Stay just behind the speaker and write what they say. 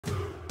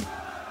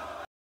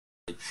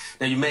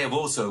Now, you may have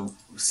also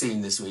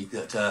seen this week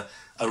that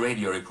a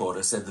radio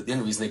reporter said that the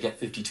only reason they get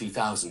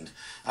 52,000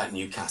 at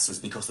Newcastle is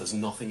because there's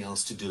nothing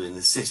else to do in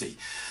the city.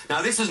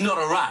 Now, this is not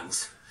a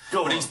rant.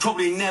 But he's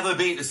probably never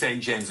been to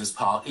St James's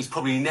Park. He's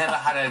probably never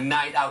had a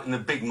night out in the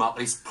big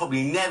market. He's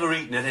probably never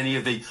eaten at any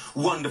of the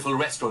wonderful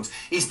restaurants.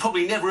 He's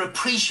probably never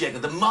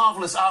appreciated the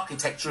marvellous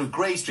architecture of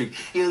Grey Street.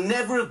 He'll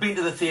never have been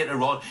to the Theatre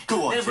Rod.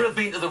 He'll never have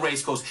been to the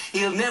racecourse.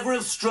 He'll never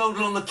have strolled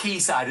along the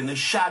quayside in the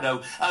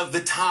shadow of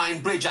the Tyne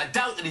Bridge. I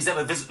doubt that he's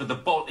ever visited the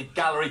Baltic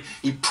Gallery.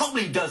 He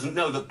probably doesn't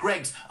know that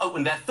Greggs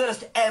opened their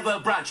first ever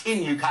branch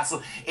in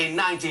Newcastle in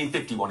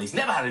 1951. He's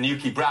never had a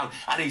Newquay Brown,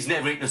 and he's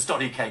never eaten a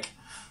stoddy cake.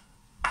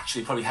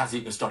 Actually, probably has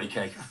eaten a stoddy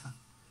cake.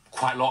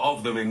 Quite a lot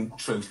of them, in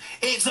truth.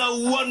 It's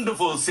a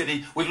wonderful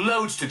city with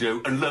loads to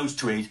do and loads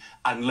to eat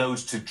and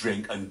loads to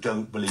drink, and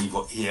don't believe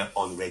what you hear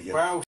on radio. Well,